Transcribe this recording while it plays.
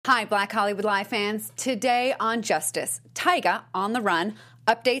Hi, Black Hollywood Live fans. Today on Justice, Tyga on the run,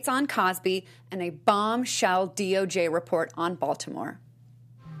 updates on Cosby, and a bombshell DOJ report on Baltimore.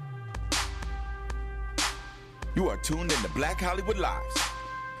 You are tuned into Black Hollywood Live.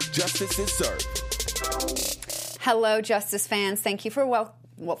 Justice is served. Hello, Justice fans. Thank you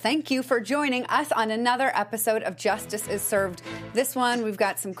for joining us on another episode of Justice is Served. This one, we've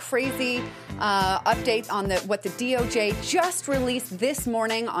got some crazy updates on what the DOJ just released this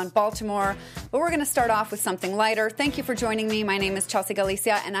morning on Baltimore. But we're going to start off with something lighter. Thank you for joining me. My name is Chelsea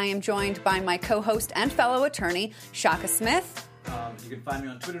Galicia, and I am joined by my co-host and fellow attorney, Shaka Smith. You can find me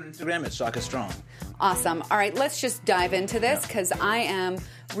on Twitter and Instagram at Shaka Strong. Awesome. All right, let's just dive into this because I am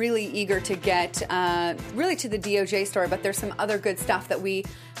really eager to get really to the DOJ story, but there's some other good stuff that we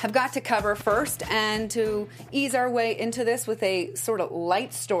have got to cover first. And to ease our way into this with a sort of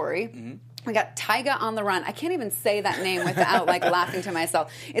light story, we got Tyga on the run. I can't even say that name without laughing to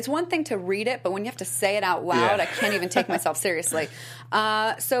myself. It's one thing to read it, but when you have to say it out loud, I can't even take myself seriously.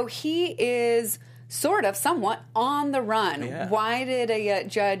 So he is somewhat on the run. Yeah. Why did a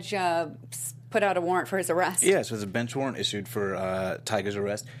judge put out a warrant for his arrest? Yeah, so there's a bench warrant issued for Tyga's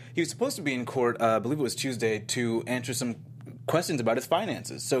arrest. He was supposed to be in court, I believe it was Tuesday, to answer some questions about his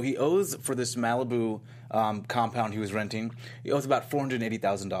finances. So he owes, for this Malibu compound he was renting, he owes about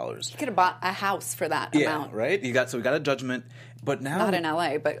 $480,000. He could have bought a house for that amount. Yeah, right? He got a judgment, but now... Not in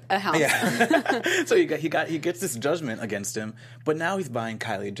L.A., but a house. Yeah. So he gets this judgment against him, but now he's buying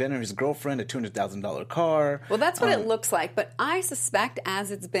Kylie Jenner, his girlfriend, a $200,000 car. Well, that's what it looks like, but I suspect, as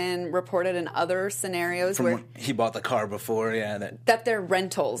it's been reported in other scenarios From where... when he bought the car before, That they're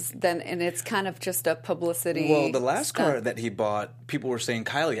rentals, and it's kind of just a publicity... Well, the last stunt. car that he bought, people were saying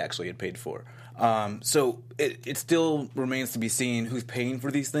Kylie actually had paid for. So it still remains to be seen who's paying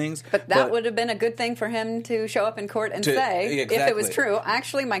for these things. But that would have been a good thing for him to show up in court and say, if it was true,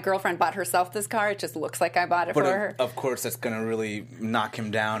 actually, my girlfriend bought herself this car. It just looks like I bought it for her. Of course, that's going to really knock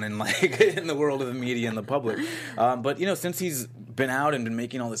him down in in the world of the media and the public. But, since he's been out and been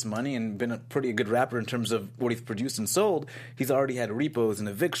making all this money and been a pretty good rapper in terms of what he's produced and sold, he's already had repos and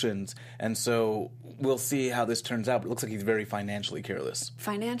evictions. And so we'll see how this turns out. But it looks like he's very financially careless.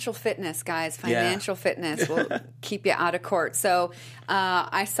 Financial fitness, guys. Financial fitness will keep you out of court. So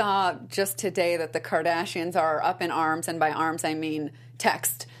I saw just today that the Kardashians are up in arms, and by arms I mean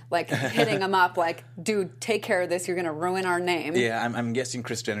text, hitting them up dude, take care of this. You're going to ruin our name. Yeah, I'm guessing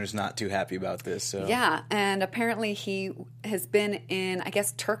Kris Jenner's not too happy about this. So. Yeah, and apparently he has been in, I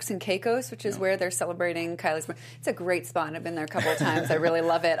guess, Turks and Caicos, which is where they're celebrating Kylie's birthday. It's a great spot. I've been there a couple of times. I really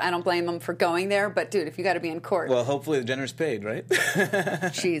love it. I don't blame him for going there, but dude, if you got to be in court. Well, hopefully the Jenner's paid, right?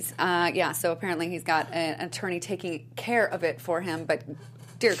 Jeez. Yeah, so apparently he's got an attorney taking care of it for him, but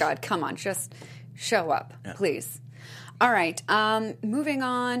dear God, come on, just show up, please. All right, moving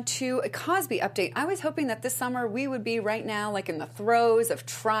on to a Cosby update. I was hoping that this summer we would be right now in the throes of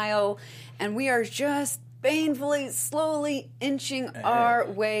trial, and we are just painfully, slowly inching our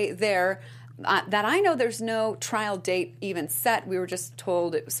way there. That I know there's no trial date even set. We were just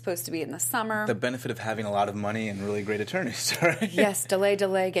told it was supposed to be in the summer. The benefit of having a lot of money and really great attorneys, right? Yes,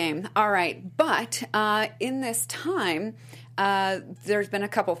 delay game. All right, but in this time... there's been a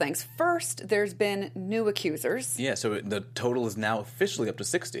couple things. First, there's been new accusers. Yeah, so the total is now officially up to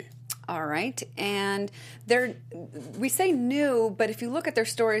 60. All right. And we say new, but if you look at their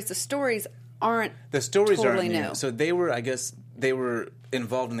stories, the stories aren't totally new. So they were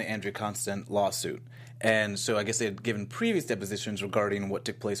involved in the Andrea Constand lawsuit. And so I guess they had given previous depositions regarding what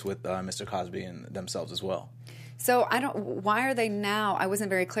took place with Mr. Cosby and themselves as well. So why are they now, I wasn't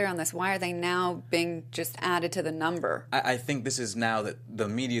very clear on this, why are they now being just added to the number? I think this is now that the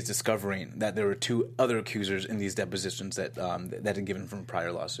media is discovering that there were two other accusers in these depositions that had given from a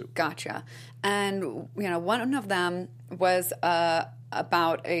prior lawsuit. Gotcha. And, one of them was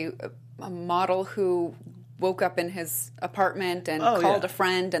about a model who woke up in his apartment and called a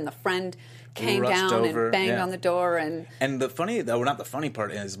friend, and the friend came down and banged on the door. And the funny, well, not the funny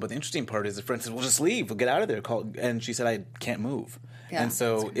part is, but the interesting part is the friend said, well, just leave. We'll get out of there. And she said, I can't move. Yeah, and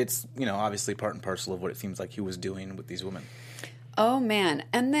so it's, obviously part and parcel of what it seems like he was doing with these women. Oh, man.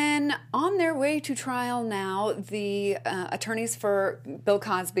 And then on their way to trial now, the attorneys for Bill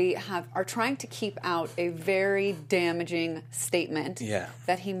Cosby are trying to keep out a very damaging statement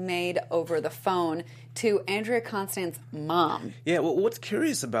that he made over the phone to Andrea Constand's mom. Yeah, well, what's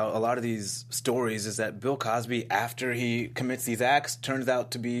curious about a lot of these stories is that Bill Cosby, after he commits these acts, turns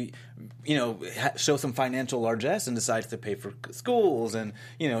out to be, show some financial largesse and decides to pay for schools and,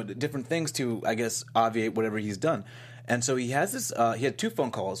 different things to, I guess, obviate whatever he's done. And so he has this. He had two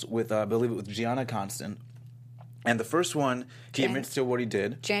phone calls with, I believe it was Gianna Constand, And the first one, he admits to what he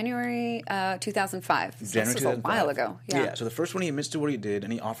did. January 2005. So January this was 2005. a while ago. Yeah. So the first one, he admits to what he did,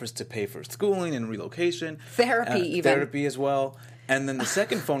 and he offers to pay for schooling and relocation. Therapy even. Therapy as well. And then the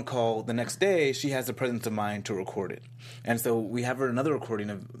second phone call the next day, she has the presence of mind to record it. And so we have another recording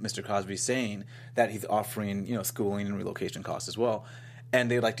of Mr. Cosby saying that he's offering, schooling and relocation costs as well. And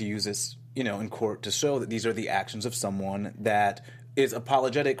they'd like to use this, in court to show that these are the actions of someone that is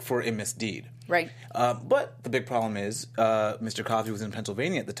apologetic for a misdeed. Right. But the big problem is Mr. Cosby was in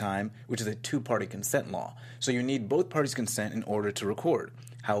Pennsylvania at the time, which is a two-party consent law. So you need both parties' consent in order to record.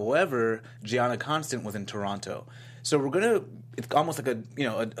 However, Gianna Constant was in Toronto. So it's almost like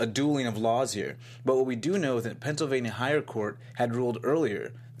a dueling of laws here. But what we do know is that Pennsylvania higher court had ruled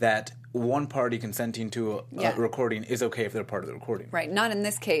earlier that one party consenting to a recording is okay if they're part of the recording. Right. Not in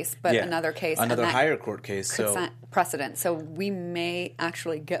this case, but another case. Another higher court case. Precedent. So we may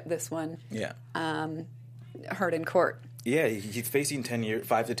actually get this one heard in court. Yeah, he's facing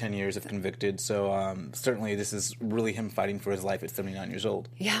 5 to 10 years if convicted. So certainly this is really him fighting for his life at 79 years old.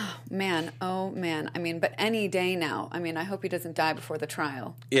 Yeah, man. Oh, man. I mean, but any day now. I mean, I hope he doesn't die before the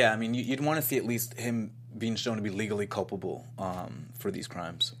trial. Yeah, I mean, you'd want to see at least him being shown to be legally culpable for these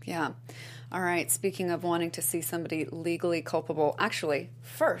crimes. Yeah. All right. Speaking of wanting to see somebody legally culpable, actually,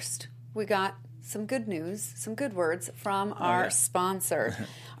 first, we got some good news, some good words from our sponsor.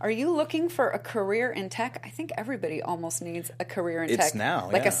 Are you looking for a career in tech? I think everybody almost needs a career in tech. It's now,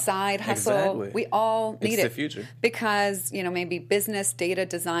 like a side hustle. Exactly. We all need it. It's the future. Because, maybe business, data,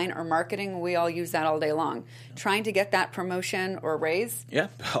 design, or marketing, we all use that all day long. Trying to get that promotion or raise? Yeah,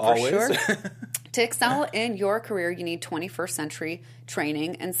 always. For sure. To excel in your career, you need 21st century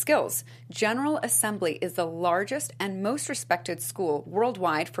training and skills. General Assembly is the largest and most respected school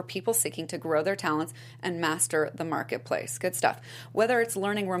worldwide for people seeking to grow their talents and master the marketplace. Good stuff. Whether it's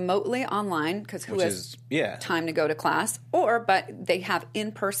learning remotely online, because who has time to go to class, but they have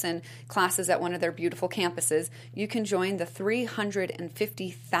in-person classes at one of their beautiful campuses, you can join the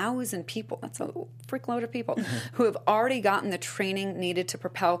 350,000 people, that's a freak load of people, who have already gotten the training needed to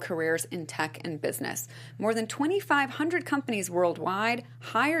propel careers in tech and business. More than 2,500 companies worldwide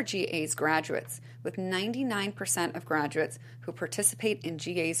hire GA's graduates, with 99% of graduates who participate in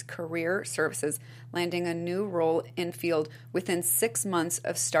GA's career services landing a new role in field within 6 months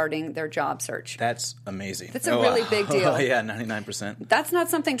of starting their job search. That's amazing. That's a really big deal. Yeah, 99%. That's not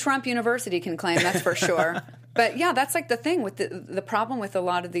something Trump University can claim, that's for sure. But yeah, that's like the thing with the problem with a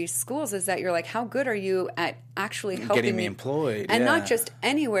lot of these schools is that you're like, how good are you at actually helping getting me employed? And not just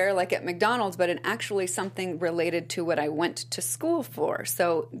anywhere like at McDonald's, but in actually something related to what I went to school for.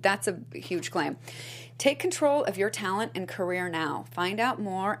 So that's a huge claim. Take control of your talent and career now. Find out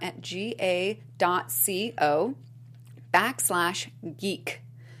more at ga.co/geek.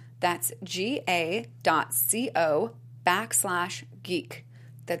 That's ga.co/geek.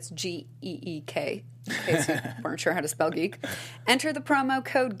 That's GEEK. In case you weren't sure how to spell geek. Enter the promo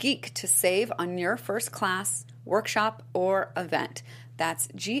code GEEK to save on your first class, workshop, or event. That's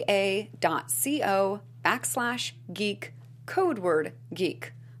ga.co/geek, code word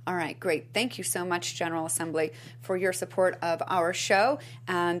geek. All right, great. Thank you so much, General Assembly, for your support of our show.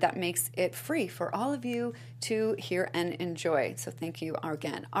 And that makes it free for all of you to hear and enjoy. So thank you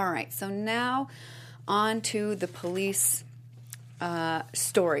again. All right, so now on to the police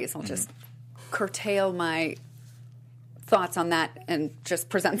stories. I'll just curtail my thoughts on that and just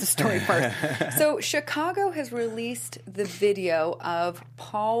present the story first. So Chicago has released the video of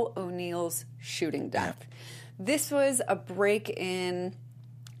Paul O'Neill's shooting death. This was a break-in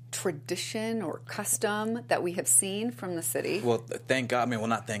tradition or custom that we have seen from the city. Well, thank God. I mean, well,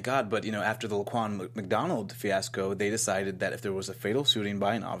 not thank God, but, after the Laquan McDonald fiasco, they decided that if there was a fatal shooting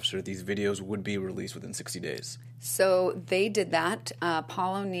by an officer, these videos would be released within 60 days. So they did that.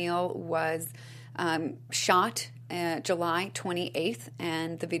 Paul O'Neill was shot July 28th,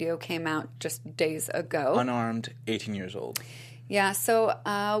 and the video came out just days ago. Unarmed, 18 years old. Yeah,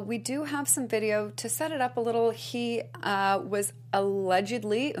 so we do have some video to set it up a little. He was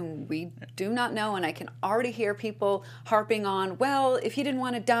allegedly, and we do not know, and I can already hear people harping on, well, if he didn't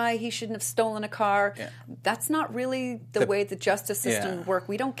want to die, he shouldn't have stolen a car. Yeah. That's not really the way the justice system would work.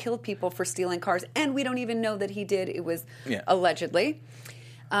 We don't kill people for stealing cars, and we don't even know that he did. It was allegedly.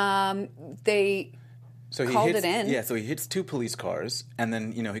 So he called it in. Yeah, so he hits two police cars, and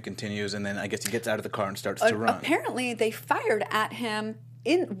then, he continues, and then I guess he gets out of the car and starts to run. Apparently, they fired at him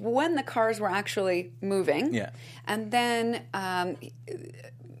when the cars were actually moving. Yeah. And then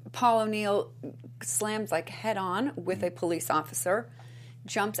Paul O'Neill slams head-on with a police officer,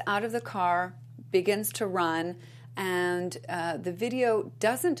 jumps out of the car, begins to run. And the video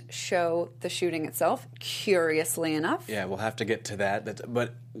doesn't show the shooting itself, curiously enough. Yeah, we'll have to get to that.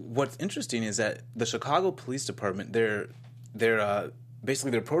 But what's interesting is that the Chicago Police Department, their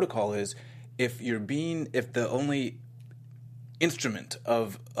basically their protocol is if the only instrument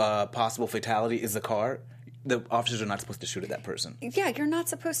of possible fatality is the car, the officers are not supposed to shoot at that person. Yeah, you're not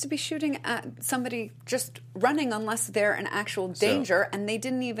supposed to be shooting at somebody just running unless they're in actual danger, and they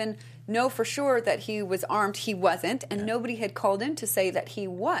didn't even know for sure that he was armed. He wasn't, and nobody had called in to say that he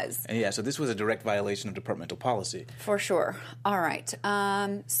was. And so this was a direct violation of departmental policy. For sure. All right.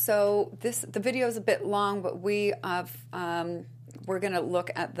 So the video is a bit long, but we're going to look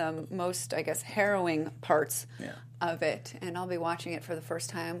at the most, I guess, harrowing parts of it, and I'll be watching it for the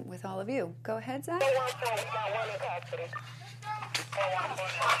first time with all of you. Go ahead, Zach. Put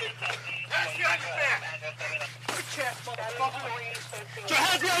your hands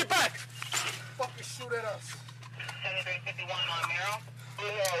behind your back! Fucking shoot at us. 7351 on Merrill.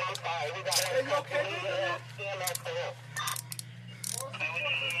 Hey, you okay?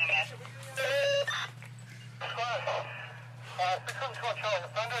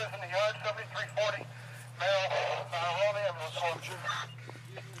 Thunder is in the yard, 7340. Roll the ambulance.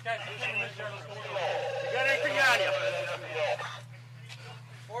 You got anything on you?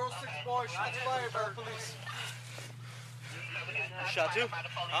 406 boys, shots fired by the police. You shot too?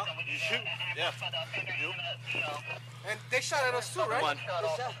 Huh? You shoot? Yeah. You? And they shot at us too, right? One.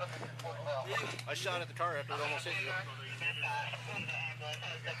 I shot at the car after it almost hit you.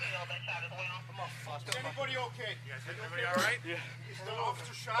 Is anybody okay? Is everybody all right? Yeah. Is the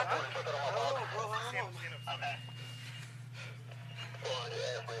officer shot? I don't know, bro. I don't know.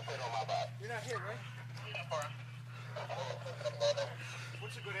 You're not hit, right?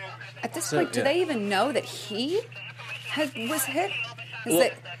 What's a good average? At this point, do they even know that he was hit?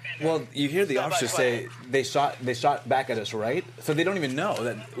 Well, you hear the officers say they shot back at us, right? So they don't even know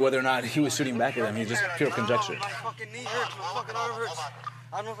that whether or not he was shooting back at them. He's just pure conjecture. My fucking knee hurts. My fucking arm hurts.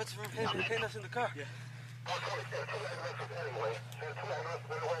 I don't know if it's from hitting us in the car.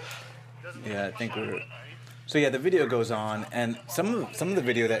 Yeah, I think we're. So yeah, the video goes on, and some of the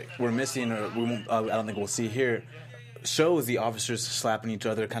video that we're missing, or we won't, I don't think we'll see here, shows the officers slapping each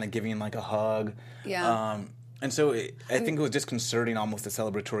other, kind of giving like a hug. Yeah. And so I think it was disconcerting, almost the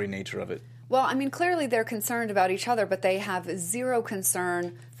celebratory nature of it. Well, I mean, clearly they're concerned about each other, but they have zero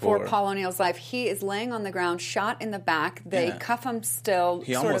concern for Paul O'Neill's life. He is laying on the ground, shot in the back. They cuff him still.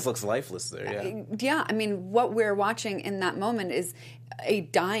 He almost looks lifeless there, yeah. Yeah, I mean, what we're watching in that moment is a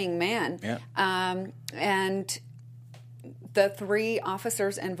dying man. Yeah. And the three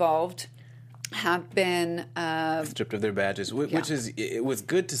officers involved have been stripped of their badges, which is, it was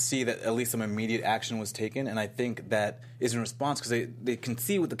good to see that at least some immediate action was taken, and I think that is in response because they can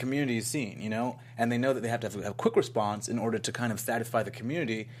see what the community is seeing, and they know that they have to have a quick response in order to kind of satisfy the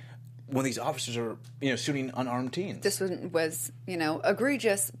community when these officers are shooting unarmed teens. This was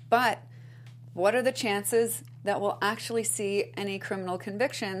egregious, but what are the chances that we'll actually see any criminal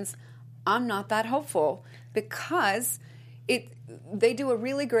convictions? I'm not that hopeful because they do a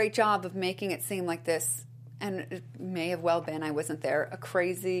really great job of making it seem like this, and it may have well been, I wasn't there, a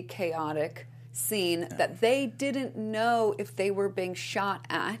crazy, chaotic scene that they didn't know if they were being shot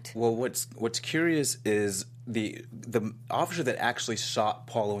at. Well, what's curious is the officer that actually shot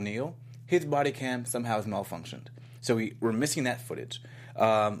Paul O'Neill, his body cam somehow has malfunctioned. So we're missing that footage.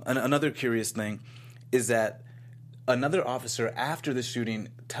 Another curious thing is that another officer after the shooting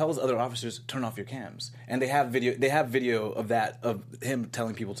tells other officers, turn off your cams. And they have video of that, of him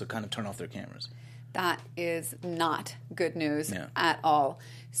telling people to kind of turn off their cameras. That is not good news at all.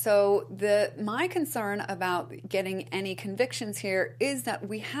 So my concern about getting any convictions here is that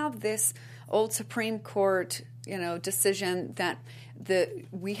we have this old Supreme Court, decision that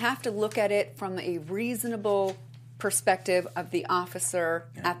we have to look at it from a reasonable perspective of the officer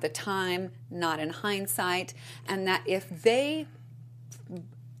at the time, not in hindsight, and that if they,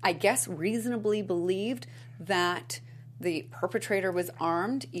 I guess, reasonably believed that the perpetrator was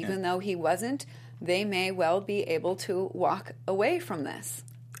armed, even though he wasn't, they may well be able to walk away from this.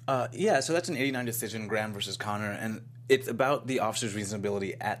 So that's an 89 decision, Graham versus Connor, and it's about the officer's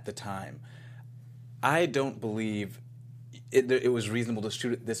reasonability at the time. I don't believe it was reasonable to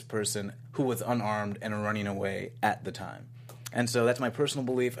shoot at this person who was unarmed and running away at the time. And so that's my personal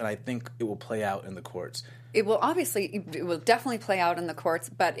belief, and I think it will play out in the courts. It will definitely play out in the courts,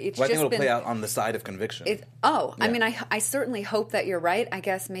 but it's I think it will play out on the side of conviction. I mean, I certainly hope that you're right. I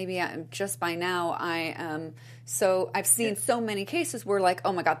guess maybe just by now I've seen so many cases where like,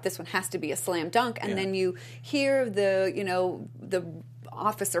 oh my God, this one has to be a slam dunk, and then you hear the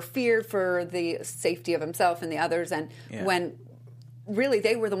officer feared for the safety of himself and the others, and when really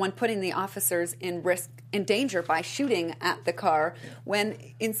they were the one putting the officers in danger by shooting at the car, when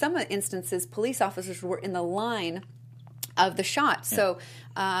in some instances police officers were in the line of the shot. So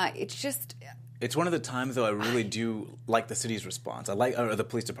it's one of the times, though, I really do like the city's response. Or the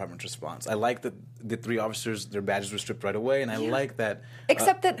police department's response. I like that the 3 officers, their badges were stripped right away, and I like that.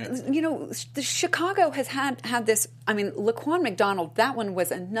 Except that, the Chicago has had this. I mean, Laquan McDonald, that one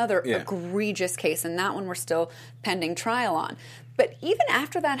was another egregious case, and that one we're still pending trial on. But even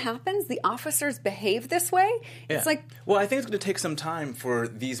after that happens, the officers behave this way. It's like, well, I think it's going to take some time for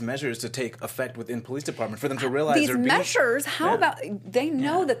these measures to take effect within police department, for them to realize these measures. How about they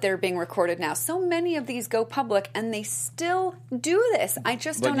know that they're being recorded now? So many of these go public, and they still do this. I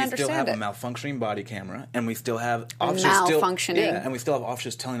just don't understand it. We still have a malfunctioning body camera, and we still have officers malfunctioning, and we still have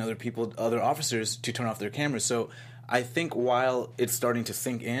officers telling other officers to turn off their cameras. So I think while it's starting to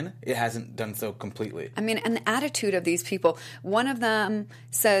sink in, it hasn't done so completely. I mean, and the attitude of these people. One of them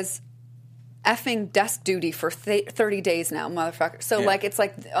says, effing desk duty for 30 days now, motherfucker. So, it's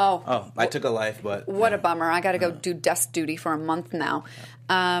like, I took a life, but... What a bummer. I got to go do desk duty for a month now.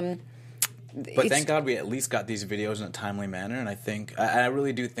 But thank God we at least got these videos in a timely manner, and I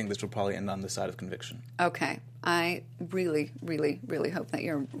really do think this will probably end on the side of conviction. Okay. I really, really, really hope that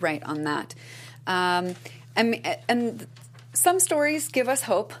you're right on that. And some stories give us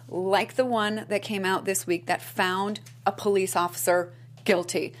hope, like the one that came out this week that found a police officer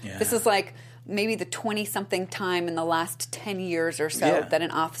guilty. Yeah. This is like maybe the 20-something time in the last 10 years or so that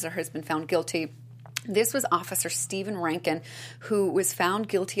an officer has been found guilty. This was Officer Stephen Rankin, who was found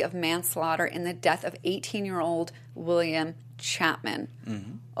guilty of manslaughter in the death of 18-year-old William Chapman.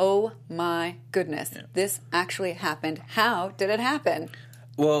 Mm-hmm. Oh, my goodness. Yeah. This actually happened. How did it happen?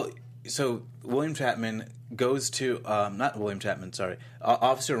 Well, so William Chapman goes to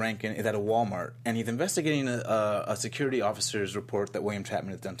Officer Rankin is at a Walmart, and he's investigating a security officer's report that William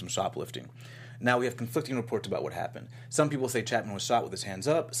Chapman has done some shoplifting. Now, we have conflicting reports about what happened. Some people say Chapman was shot with his hands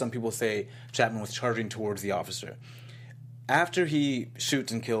up. Some people say Chapman was charging towards the officer. After he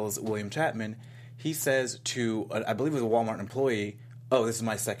shoots and kills William Chapman, he says to, I believe it was a Walmart employee, "Oh, this is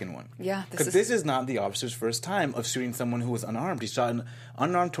my second one." Yeah. Because this is not the officer's first time of shooting someone who was unarmed. He shot an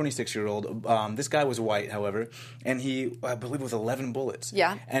unarmed 26-year-old. This guy was white, however, and I believe it was 11 bullets.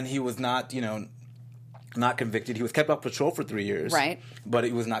 Yeah. And he was not, not convicted. He was kept off patrol for 3 years. Right. But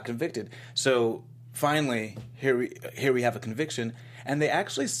he was not convicted. So finally, here we have a conviction. And they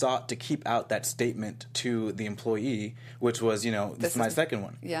actually sought to keep out that statement to the employee, which was, this is my second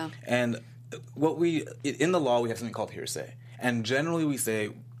one. Yeah. And in the law, we have something called hearsay. And generally we say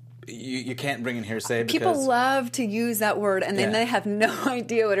you can't bring in hearsay because... People love to use that word, and then they have no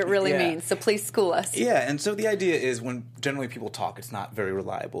idea what it really means. So please school us. Yeah, and so the idea is when generally people talk, it's not very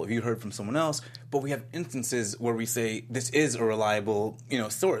reliable. If you heard from someone else, but we have instances where we say this is a reliable,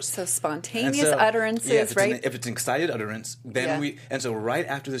 source. So spontaneous utterances, right? If it's an excited utterance, then and so right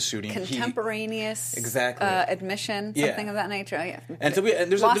after the shooting... Contemporaneous admission, Yeah. something of that nature. Oh, yeah. And so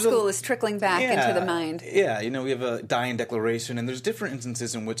law school is trickling back into the mind. Yeah, we have a dying declaration, and there's different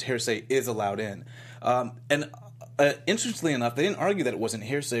instances in which hearsay is allowed in. Interestingly enough, they didn't argue that it wasn't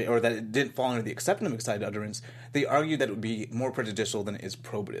hearsay or that it didn't fall under the exception of excited utterance. They argued that it would be more prejudicial than it is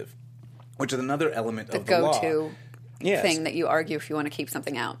probative, which is another element of the law. The go-to thing that you argue if you want to keep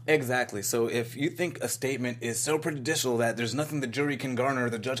something out. Exactly. So if you think a statement is so prejudicial that there's nothing the jury can garner or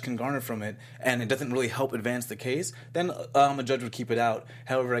the judge can garner from it, and it doesn't really help advance the case, then a judge would keep it out.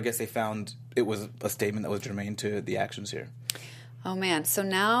 However, I guess they found it was a statement that was germane to the actions here. Oh, man. So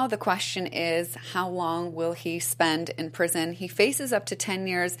now the question is, how long will he spend in prison? He faces up to 10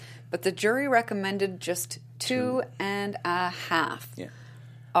 years, but the jury recommended just 2.5. Yeah.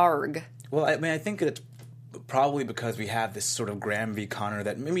 Arg. Well, I think it's probably because we have this sort of Graham v. Connor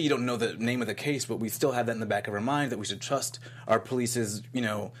that maybe you don't know the name of the case, but we still have that in the back of our mind that we should trust our police's,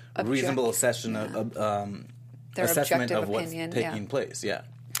 reasonable assessment of what's taking place. Yeah.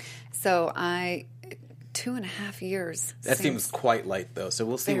 So 2.5 years. That seems quite light, though. So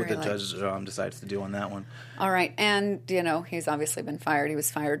we'll see what the judge decides to do on that one. All right. And, he's obviously been fired. He was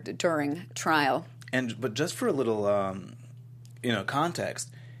fired during trial. But just for a little, context,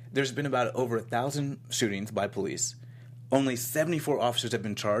 there's been about over 1,000 shootings by police. Only 74 officers have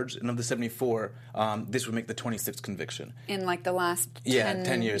been charged. And of the 74, this would make the 26th conviction. In, the last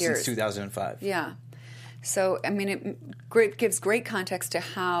 10 years, since 2005. Yeah. So, it gives great context to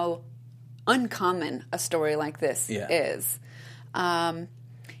how uncommon a story like this is. And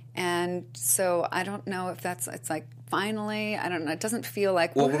so I don't know if it's like finally, I don't know, it doesn't feel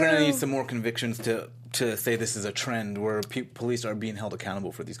like, well, we're going to woohoo. need some more convictions to say this is a trend where police are being held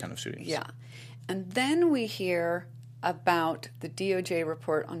accountable for these kind of shootings. Yeah. And then we hear about the DOJ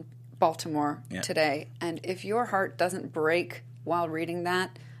report on Baltimore today. And if your heart doesn't break while reading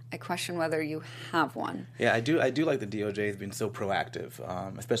that, I question whether you have one. Yeah, I do like the DOJ has been so proactive,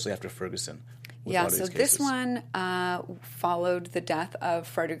 especially after Ferguson. Yeah, so this one followed the death of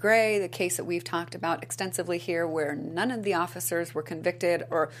Freddie Gray, the case that we've talked about extensively here, where none of the officers were convicted,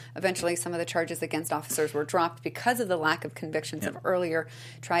 or eventually some of the charges against officers were dropped because of the lack of convictions of earlier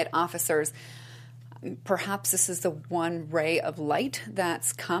tried officers. Perhaps this is the one ray of light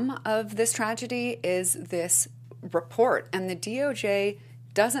that's come of this tragedy, is this report. And the DOJ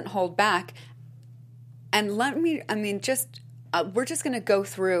doesn't hold back. And we're just going to go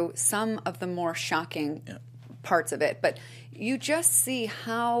through some of the more shocking parts of it. But you just see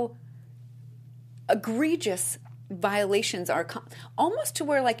how egregious violations are, almost to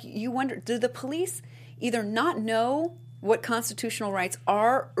where, like, you wonder, do the police either not know what constitutional rights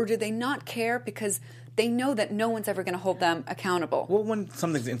are, or do they not care because they know that no one's ever going to hold them accountable? Well, when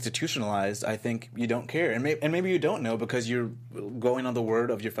something's institutionalized, I think you don't care, and maybe you don't know because you're going on the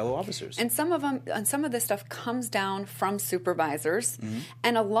word of your fellow officers. And some of this stuff comes down from supervisors,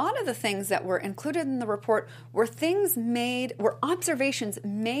 and a lot of the things that were included in the report were observations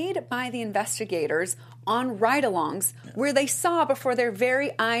made by the investigators on ride-alongs where they saw before their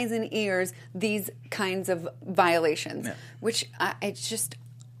very eyes and ears these kinds of violations, which it's just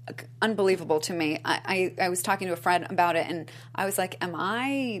unbelievable to me. I was talking to a friend about it, and I was like, am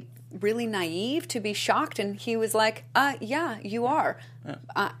I really naive to be shocked? And he was like, yeah, you are.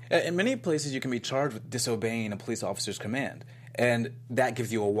 In many places, you can be charged with disobeying a police officer's command, and that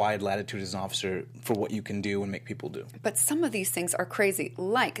gives you a wide latitude as an officer for what you can do and make people do. But some of these things are crazy.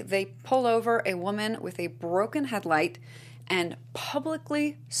 Like, they pull over a woman with a broken headlight and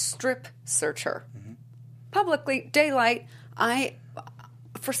publicly strip search her. Publicly, daylight.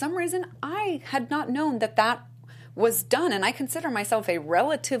 For some reason, I had not known that was done, and I consider myself a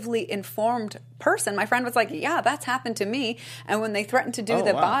relatively informed person. My friend was like, yeah, that's happened to me. And when they threatened to do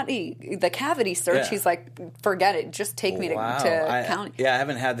the cavity search, he's like, forget it, just take me to county. Yeah, I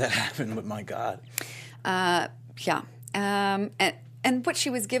haven't had that happen, but my God. And what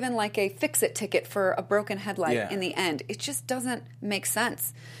she was given, like a fix-it ticket for a broken headlight in the end. It just doesn't make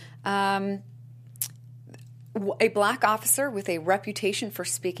sense. A black officer with a reputation for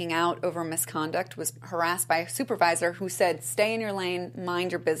speaking out over misconduct was harassed by a supervisor who said, stay in your lane,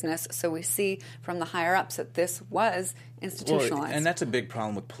 mind your business. So we see from the higher-ups that this was institutionalized. Well, and that's a big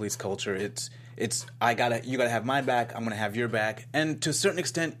problem with police culture. It's you gotta have my back, I'm gonna have your back. And to a certain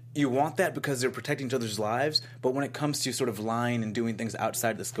extent, you want that because they're protecting each other's lives. But when it comes to sort of lying and doing things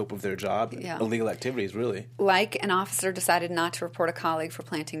outside the scope of their job, illegal activities, really. Like an officer decided not to report a colleague for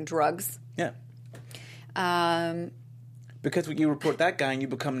planting drugs. Yeah. Because when you report that guy and you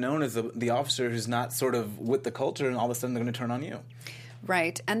become known as the officer who's not sort of with the culture, and all of a sudden they're going to turn on you.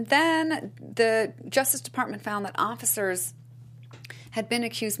 Right. And then the Justice Department found that officers had been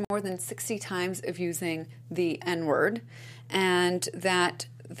accused more than 60 times of using the N-word, and that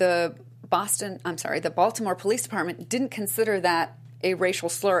the Baltimore Police Department didn't consider that a racial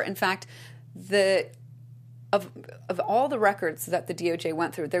slur. In fact, Of all the records that the DOJ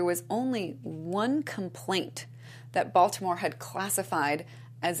went through, there was only one complaint that Baltimore had classified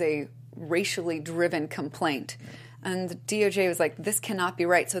as a racially driven complaint. And the DOJ was like, this cannot be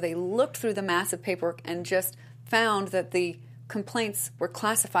right. So they looked through the massive paperwork and just found that the complaints were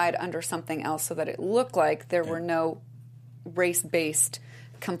classified under something else so that it looked like there were no race-based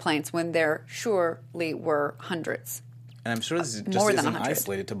complaints when there surely were hundreds. And I'm sure this isn't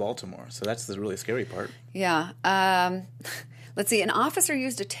isolated to Baltimore, so that's the really scary part. Yeah. Let's see. An officer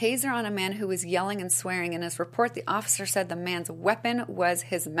used a taser on a man who was yelling and swearing. In his report, the officer said the man's weapon was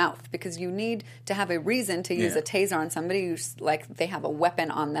his mouth, because you need to have a reason to use a taser on somebody who's like they have a weapon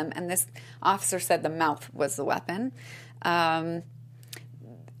on them. And this officer said the mouth was the weapon.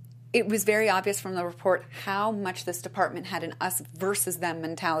 It was very obvious from the report how much this department had an us versus them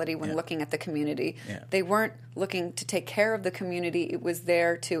mentality when looking at the community. Yeah. They weren't looking to take care of the community. It was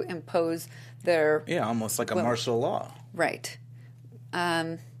there to impose their... Yeah, almost like a martial law. Right.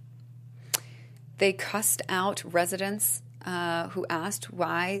 They cussed out residents who asked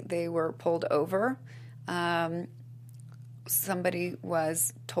why they were pulled over. Somebody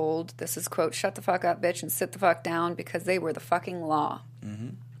was told, this is, quote, shut the fuck up, bitch, and sit the fuck down, because they were the fucking law.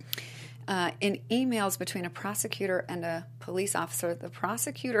 Mm-hmm. In emails between a prosecutor and a police officer, the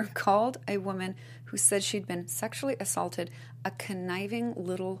prosecutor called a woman who said she'd been sexually assaulted a conniving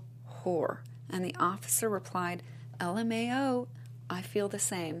little whore. And the officer replied, LMAO, I feel the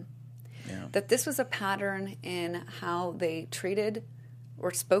same. Yeah. That this was a pattern in how they treated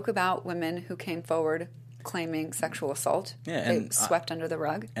or spoke about women who came forward claiming sexual assault. Yeah, they and swept under the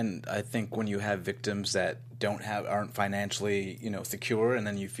rug. And I think when you have victims that aren't financially, secure, and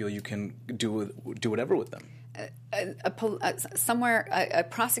then you feel you can do whatever with them. A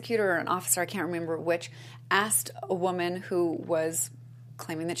prosecutor or an officer, I can't remember which, asked a woman who was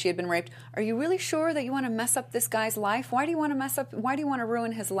claiming that she had been raped, "Are you really sure that you want to mess up this guy's life? Why do you want to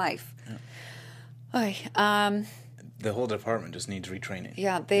ruin his life?" Yeah. The whole department just needs retraining.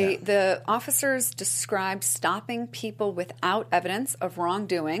 Yeah, the officers described stopping people without evidence of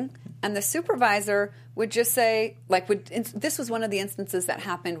wrongdoing, and the supervisor would just say, this was one of the instances that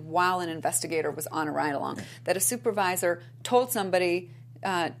happened while an investigator was on a ride-along, that a supervisor told somebody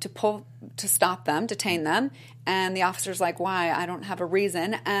to stop them, detain them, and the officer's like, "Why? I don't have a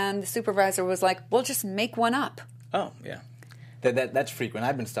reason," and the supervisor was like, "Well, just make one up." Oh, yeah. That's frequent.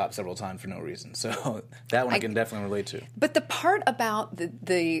 I've been stopped several times for no reason, so that one I can definitely relate to. But the part about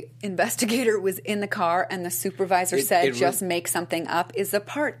the investigator was in the car and the supervisor said, "Just make something up," is the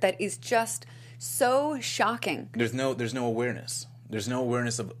part that is just so shocking. There's no awareness. There's no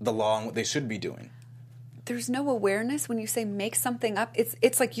awareness of the law and what they should be doing. There's no awareness when you say make something up.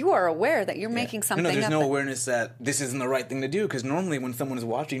 It's like you are aware that you're making something up. There's no awareness that this isn't the right thing to do, because normally when someone is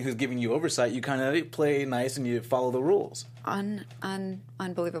watching who's giving you oversight, you kind of play nice and you follow the rules.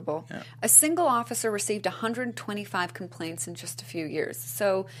 Unbelievable. Yeah. A single officer received 125 complaints in just a few years.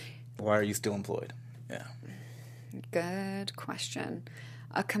 So, why are you still employed? Yeah. Good question.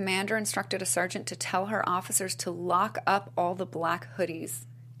 A commander instructed a sergeant to tell her officers to lock up all the black hoodies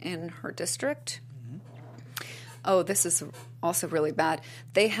in her district. Oh, this is also really bad.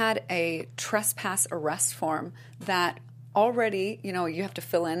 They had a trespass arrest form that already, you have to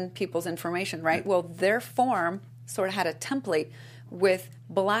fill in people's information, right? Well, their form sort of had a template with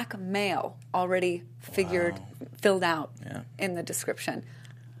black male already filled out in the description.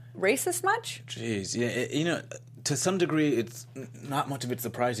 Racist much? Jeez, yeah. To some degree, it's not much of it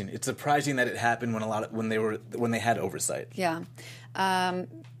surprising. It's surprising that it happened when they had oversight. Yeah.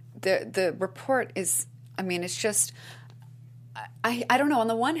 The report is. It's just, I don't know. On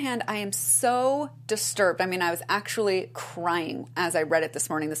the one hand, I am so disturbed. I was actually crying as I read it this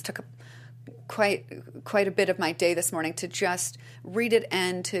morning. This took quite a bit of my day this morning to just read it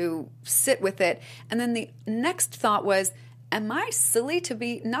and to sit with it. And then the next thought was, am I silly to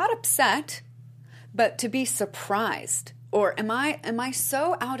be not upset, but to be surprised? Or am I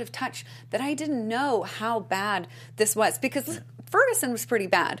so out of touch that I didn't know how bad this was? Because Ferguson was pretty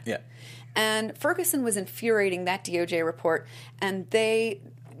bad. Yeah. And Ferguson was infuriating, that DOJ report, and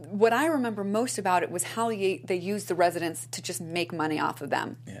what I remember most about it was how they used the residents to just make money off of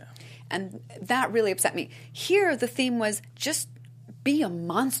them. Yeah. And that really upset me. Here, the theme was just be a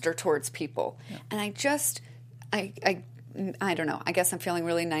monster towards people. Yeah. And I don't know, I guess I'm feeling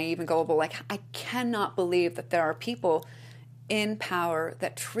really naive and gullible. Like, I cannot believe that there are people in power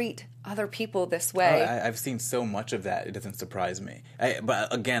that treat other people this way. I've seen so much of that, it doesn't surprise me.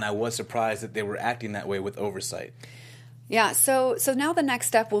 But again, I was surprised that they were acting that way with oversight. Yeah, so now the next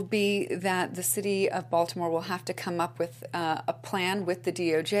step will be that the city of Baltimore will have to come up with a plan with the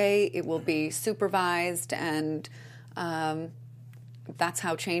DOJ. It will be supervised, and that's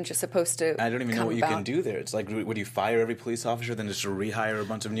how change is supposed to I don't even know what you can do there. It's like, would you fire every police officer, then just rehire a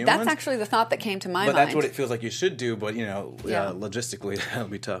bunch of new ones? That's actually the thought that came to my mind. But that's what it feels like you should do, but, logistically, that'll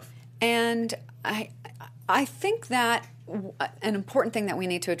be tough. And I think that an important thing that we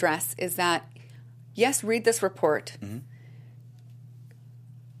need to address is that, yes, read this report. Mm-hmm.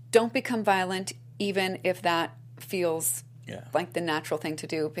 Don't become violent, even if that feels like the natural thing to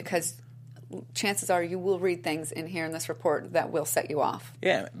do, because chances are you will read things in here in this report that will set you off.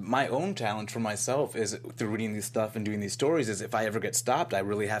 Yeah, my own challenge for myself is, through reading this stuff and doing these stories, is if I ever get stopped, I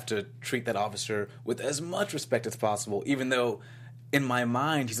really have to treat that officer with as much respect as possible, even though in my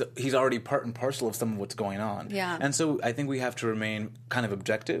mind he's already part and parcel of some of what's going on. Yeah. And so I think we have to remain kind of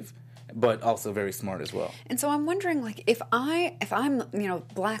objective, but also very smart as well. And so I'm wondering, like, if I'm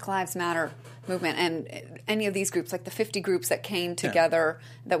Black Lives Matter movement and any of these groups, like the 50 groups that came together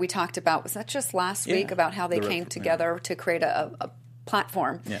that we talked about, was that just last week about how they came together to create a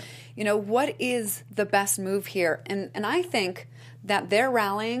platform? Yeah. What is the best move here? And I think that their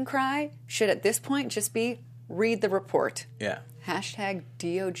rallying cry should at this point just be read the report. Yeah.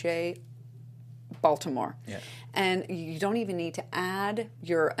 #DOJ Baltimore. Yeah. And you don't even need to add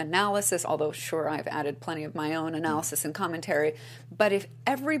your analysis, although sure, I've added plenty of my own analysis and commentary. But if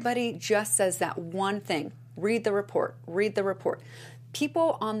everybody just says that one thing, read the report,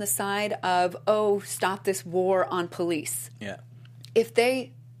 people on the side of, oh, stop this war on police, if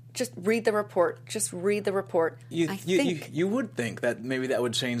they just read the report, you would think that maybe that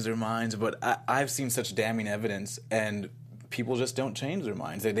would change their minds, but I've seen such damning evidence, and people just don't change their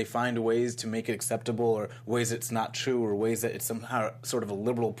minds. They find ways to make it acceptable, or ways it's not true, or ways that it's somehow sort of a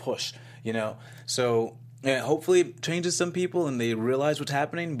liberal push, So hopefully it changes some people and they realize what's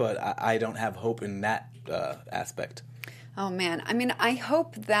happening, but I don't have hope in that aspect. Oh, man. I mean, I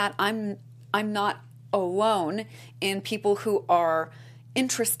hope that I'm not alone in people who are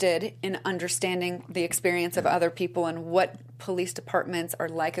interested in understanding the experience of other people and what police departments are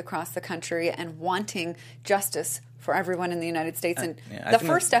like across the country, and wanting justice for everyone in the United States. And the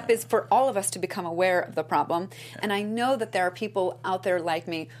first step is for all of us to become aware of the problem. And I know that there are people out there like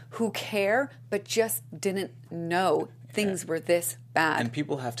me who care, but just didn't know things were this bad. And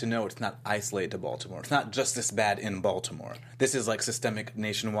people have to know it's not isolated to Baltimore. It's not just this bad in Baltimore. This is like systemic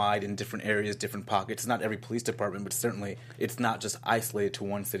nationwide in different areas, different pockets. It's not every police department, but certainly it's not just isolated to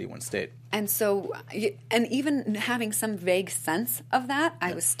one city, one state. And so, and even having some vague sense of that,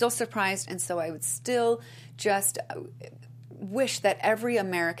 I was still surprised. And so I would still just wish that every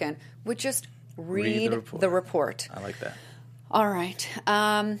American would just read the report. I like that. All right.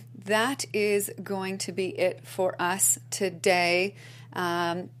 That is going to be it for us today.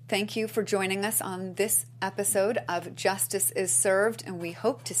 Thank you for joining us on this episode of Justice is Served, and we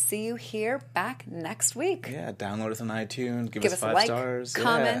hope to see you here back next week. Yeah, download us on iTunes, give us 5 stars.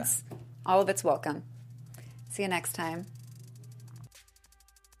 Comments, all of it's welcome. See you next time.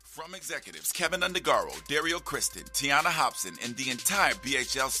 From executives Kevin Undergaro, Dario Kristen, Tiana Hobson, and the entire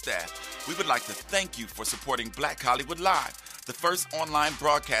BHL staff, we would like to thank you for supporting Black Hollywood Live, the first online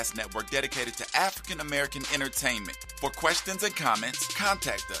broadcast network dedicated to African American entertainment. For questions and comments,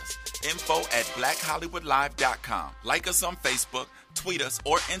 contact us. info@blackhollywoodlive.com. Like us on Facebook, tweet us,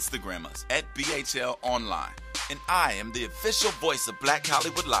 or Instagram us at BHL Online. And I am the official voice of Black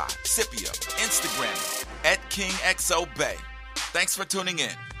Hollywood Live, Scipio, Instagram @KingXOBay. Thanks for tuning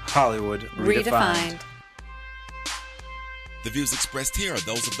in. Hollywood Redefined. The views expressed here are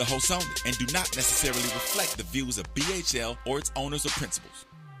those of the host only and do not necessarily reflect the views of BHL or its owners or principals.